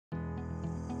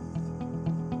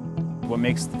what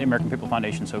makes the American Pit Bull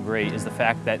Foundation so great is the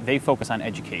fact that they focus on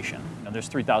education. There's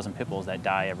 3,000 pit bulls that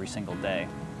die every single day.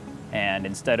 And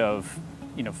instead of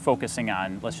focusing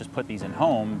on, let's just put these in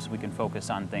homes, we can focus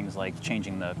on things like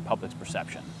changing the public's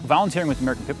perception. Volunteering with the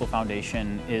American Pit Bull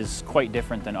Foundation is quite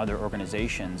different than other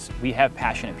organizations. We have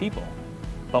passionate people,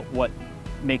 but what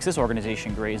makes this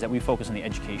organization great is that we focus on the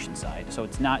education side. So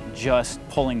it's not just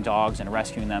pulling dogs and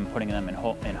rescuing them, putting them in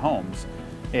homes.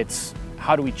 It's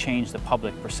how do we change the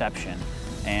public perception?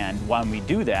 And when we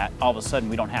do that, all of a sudden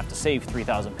we don't have to save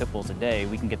 3,000 pit bulls a day.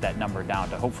 We can get that number down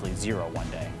to hopefully 0 one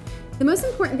day. The most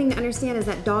important thing to understand is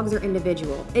that dogs are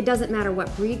individual. It doesn't matter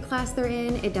what breed class they're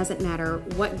in, it doesn't matter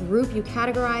what group you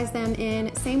categorize them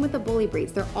in. Same with the bully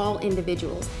breeds, they're all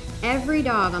individuals. Every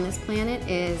dog on this planet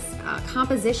is a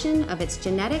composition of its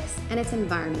genetics and its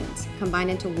environment combined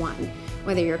into one.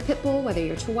 Whether you're a pit bull, whether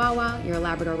you're a Chihuahua, you're a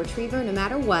Labrador Retriever, no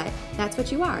matter what, that's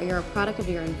what you are. You're a product of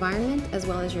your environment as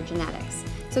well as your genetics.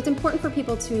 So it's important for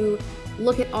people to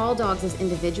look at all dogs as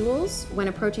individuals when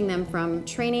approaching them from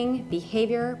training,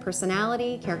 behavior,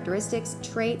 personality, characteristics,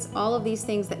 traits, all of these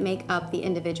things that make up the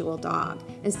individual dog,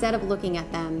 instead of looking at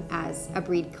them as a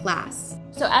breed class.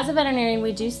 So as a veterinarian,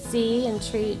 we do see and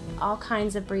treat all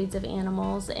kinds of breeds of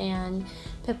animals, and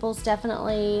pit bulls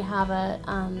definitely have a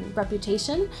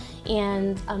reputation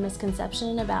and a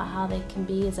misconception about how they can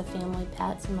be as a family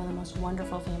pet. Some of the most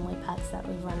wonderful family pets that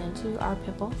we've run into are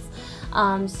pit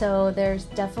bulls. So there's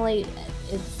definitely,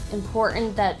 it's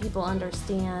important that people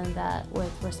understand that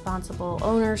with responsible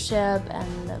ownership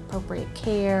and the appropriate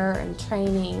care and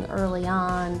training early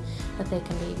on, that they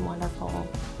can be wonderful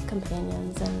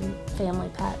companions and family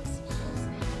pets.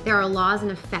 There are laws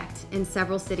in effect in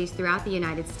several cities throughout the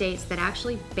United States that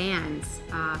actually bans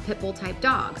pit bull type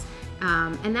dogs.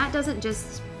 And that doesn't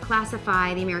just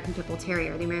classify the American Pit Bull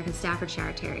Terrier, the American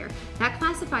Staffordshire Terrier. That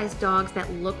classifies dogs that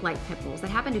look like pit bulls, that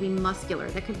happen to be muscular,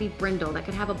 that could be brindle, that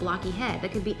could have a blocky head,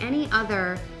 that could be any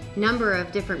other number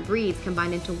of different breeds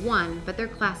combined into one, but they're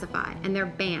classified and they're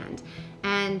banned.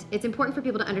 And it's important for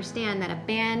people to understand that a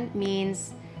ban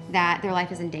means that their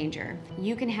life is in danger.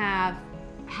 You can have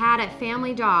had a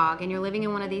family dog and you're living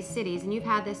in one of these cities and you've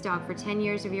had this dog for 10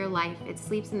 years of your life, it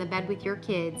sleeps in the bed with your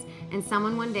kids, and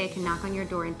someone one day can knock on your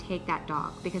door and take that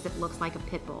dog because it looks like a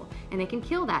pit bull, and they can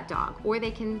kill that dog, or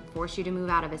they can force you to move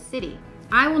out of a city.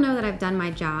 I will know that I've done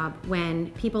my job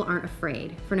when people aren't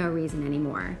afraid for no reason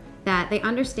anymore, that they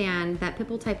understand that pit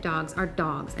bull type dogs are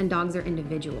dogs and dogs are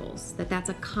individuals, that that's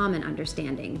a common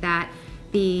understanding, that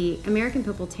the American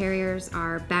Pit Bull Terriers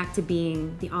are back to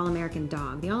being the all-American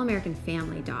dog, the all-American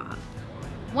family dog.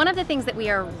 One of the things that we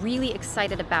are really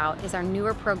excited about is our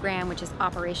newer program, which is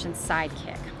Operation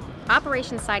Sidekick.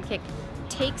 Operation Sidekick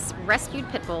takes rescued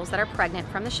pit bulls that are pregnant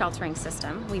from the sheltering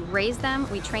system. We raise them,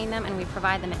 we train them, and we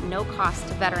provide them at no cost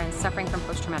to veterans suffering from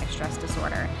post-traumatic stress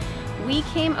disorder. We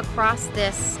came across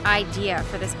this idea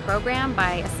for this program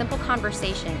by a simple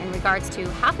conversation in regards to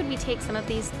how could we take some of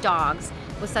these dogs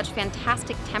with such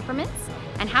fantastic temperaments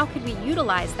and how could we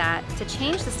utilize that to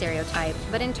change the stereotype,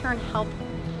 but in turn help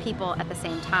people at the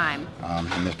same time.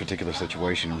 In this particular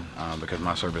situation, because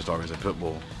my service dog is a pit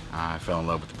bull, I fell in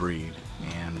love with the breed,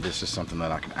 and this is something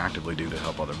that I can actively do to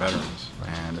help other veterans,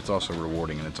 and it's also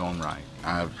rewarding in its own right.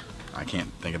 I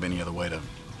can't think of any other way to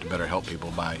better help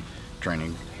people by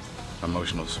training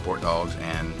emotional support dogs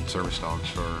and service dogs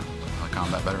for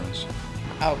combat veterans.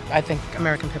 Oh, I think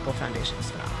American Pit Bull Foundation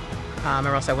is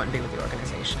phenomenal, or else I wouldn't be with the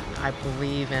organization. I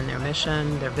believe in their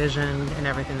mission, their vision, and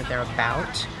everything that they're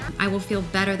about. I will feel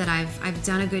better that I've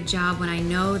done a good job when I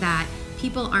know that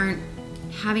people aren't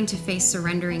having to face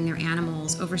surrendering their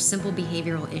animals over simple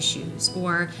behavioral issues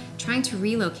or trying to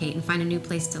relocate and find a new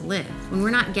place to live. When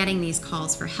we're not getting these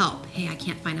calls for help, hey, I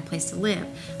can't find a place to live,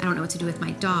 I don't know what to do with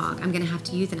my dog, I'm gonna have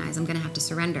to euthanize, I'm gonna have to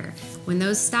surrender. When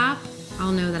those stop,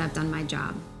 I'll know that I've done my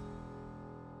job.